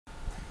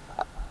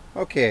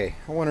Okay,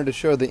 I wanted to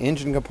show the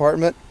engine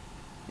compartment,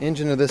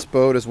 engine of this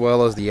boat, as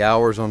well as the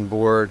hours on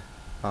board.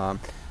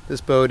 This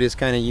boat is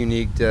kind of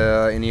unique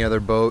to any other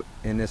boat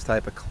in this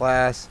type of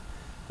class,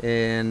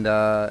 and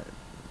the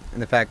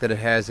fact that it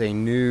has a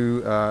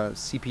new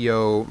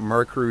CPO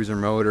Mercruiser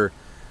motor.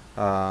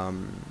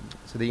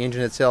 So the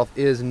engine itself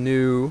is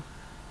new,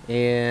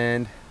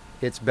 and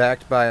it's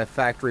backed by a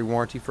factory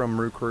warranty from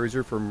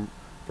Mercruiser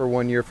for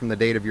 1 year from the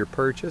date of your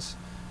purchase.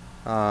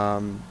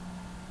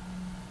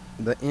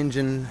 The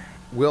engine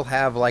will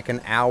have like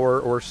an hour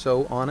or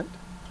so on it,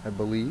 I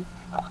believe.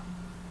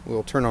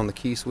 We'll turn on the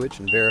key switch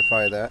and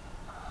verify that.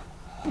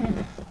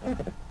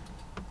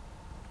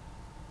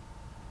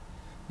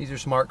 These are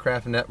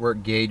SmartCraft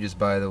Network gauges,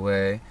 by the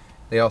way.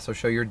 They also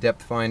show your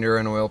depth finder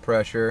and oil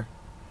pressure.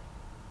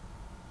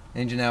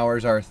 Engine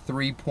hours are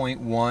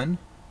 3.1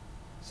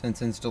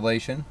 since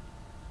installation.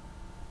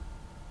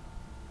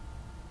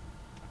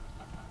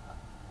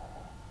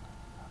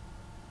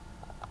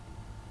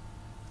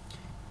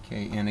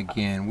 Okay, and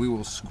again, we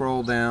will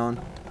scroll down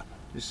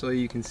just so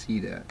you can see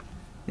that.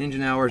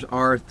 Engine hours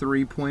are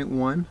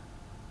 3.1.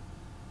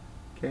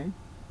 Okay.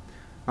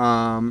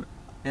 And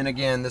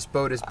again, this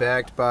boat is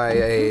backed by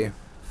a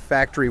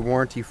factory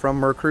warranty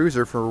from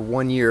Mercruiser for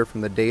 1 year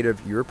from the date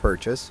of your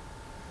purchase.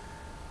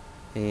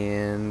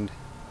 And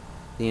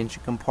the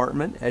engine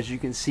compartment, as you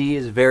can see,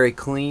 is very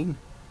clean.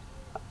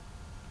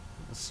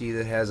 You'll see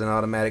that it has an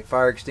automatic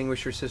fire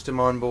extinguisher system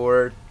on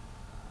board.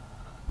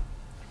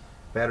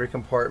 Battery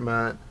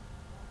compartment.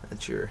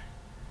 That's your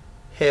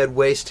head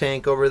waste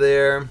tank over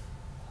there.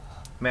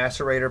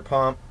 Macerator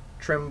pump,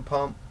 trim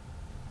pump.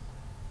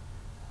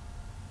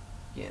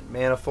 Again,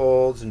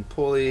 manifolds and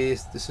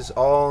pulleys. This is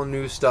all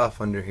new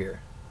stuff under here.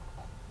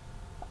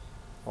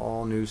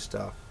 All new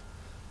stuff.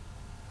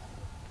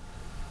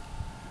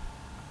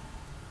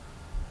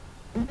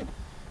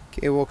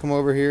 Okay, we'll come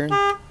over here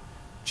and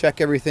check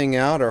everything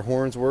out. Our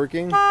horn's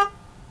working.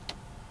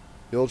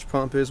 Bilge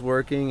pump is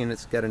working, and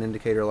it's got an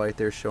indicator light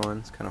there showing.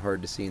 It's kind of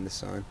hard to see in the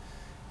sun.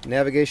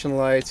 Navigation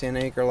lights and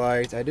anchor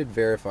lights. I did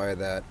verify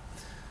that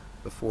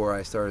before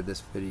I started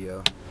this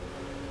video.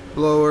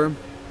 Blower.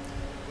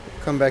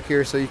 Come back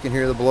here so you can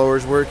hear the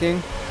blowers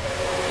working.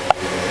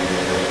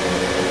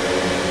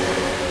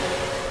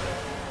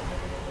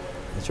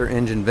 That's your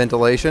engine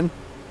ventilation.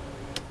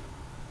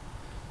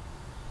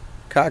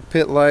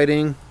 Cockpit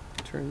lighting.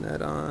 Turn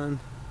that on.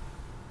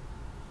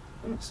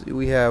 See,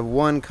 we have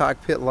one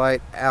cockpit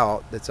light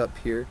out that's up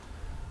here.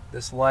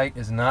 This light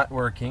is not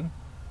working,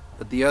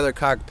 but the other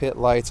cockpit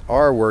lights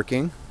are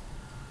working.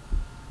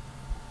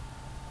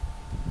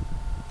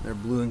 They're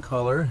blue in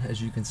color,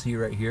 as you can see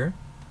right here.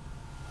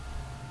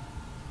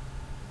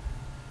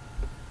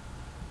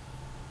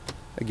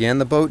 Again,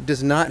 the boat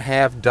does not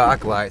have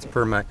dock lights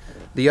per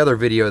the other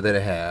video that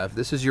I have.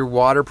 This is your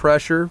water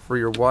pressure for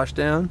your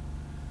washdown.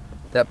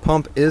 That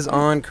pump is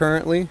on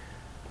currently.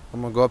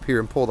 I'm going to go up here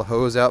and pull the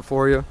hose out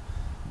for you.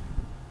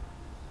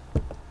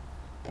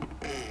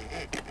 You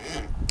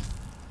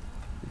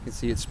can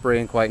see it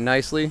spraying quite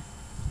nicely.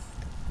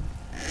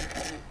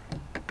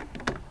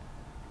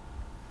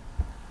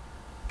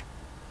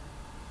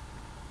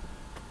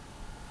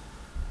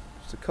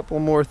 Just a couple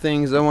more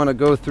things I want to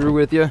go through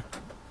with you.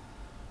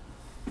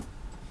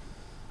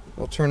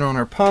 We'll turn on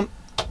our pump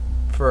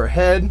for our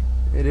head.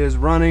 It is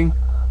running.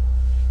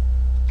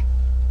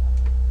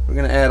 We're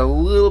going to add a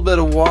little bit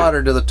of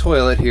water to the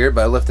toilet here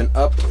by lifting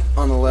up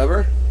on the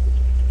lever.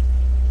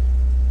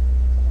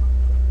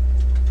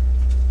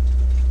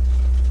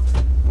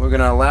 We're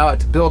going to allow it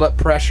to build up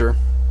pressure,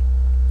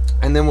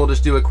 and then we'll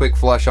just do a quick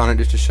flush on it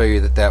just to show you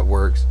that that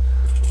works.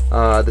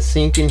 The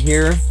sink in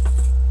here,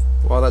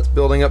 while that's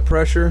building up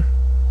pressure,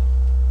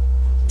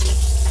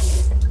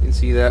 you can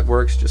see that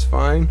works just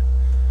fine.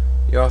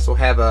 You also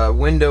have a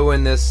window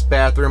in this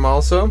bathroom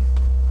also.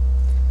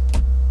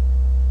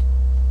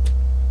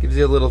 Gives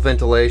you a little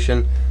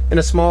ventilation. In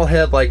a small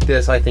head like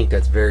this, I think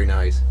that's very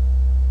nice.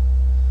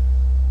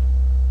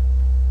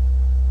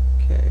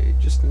 Okay,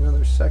 just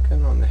another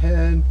second on the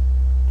head.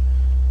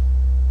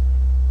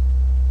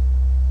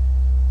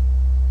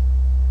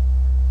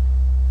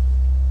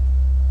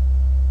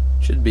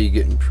 Should be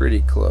getting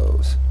pretty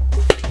close.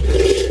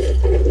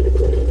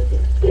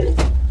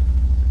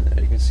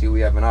 You can see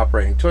we have an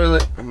operating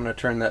toilet. I'm going to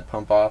turn that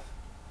pump off,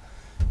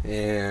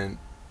 and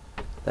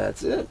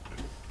that's it.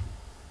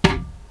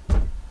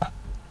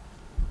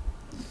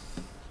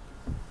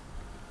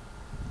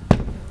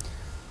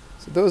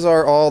 So those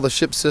are all the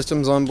ship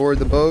systems on board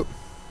the boat.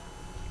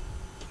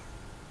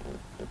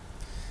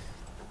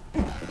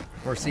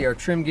 Or see, our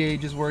trim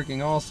gauge is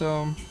working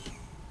also.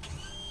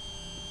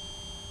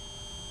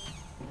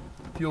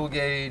 Fuel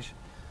gauge.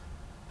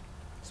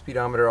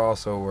 Speedometer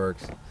also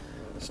works.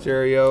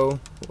 Stereo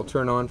will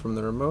turn on from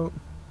the remote.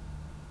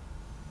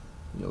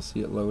 You'll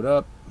see it load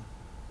up.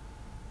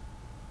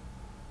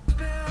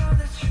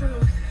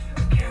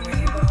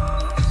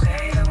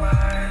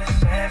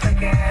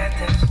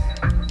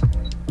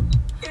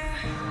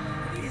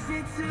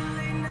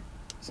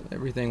 So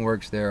everything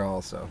works there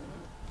also.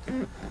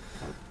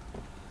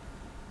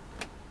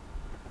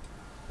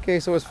 Okay,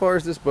 so as far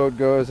as this boat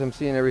goes, I'm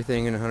seeing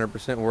everything in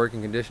 100%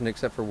 working condition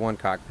except for one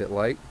cockpit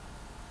light.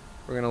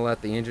 We're going to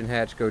let the engine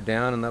hatch go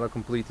down and that'll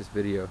complete this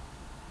video.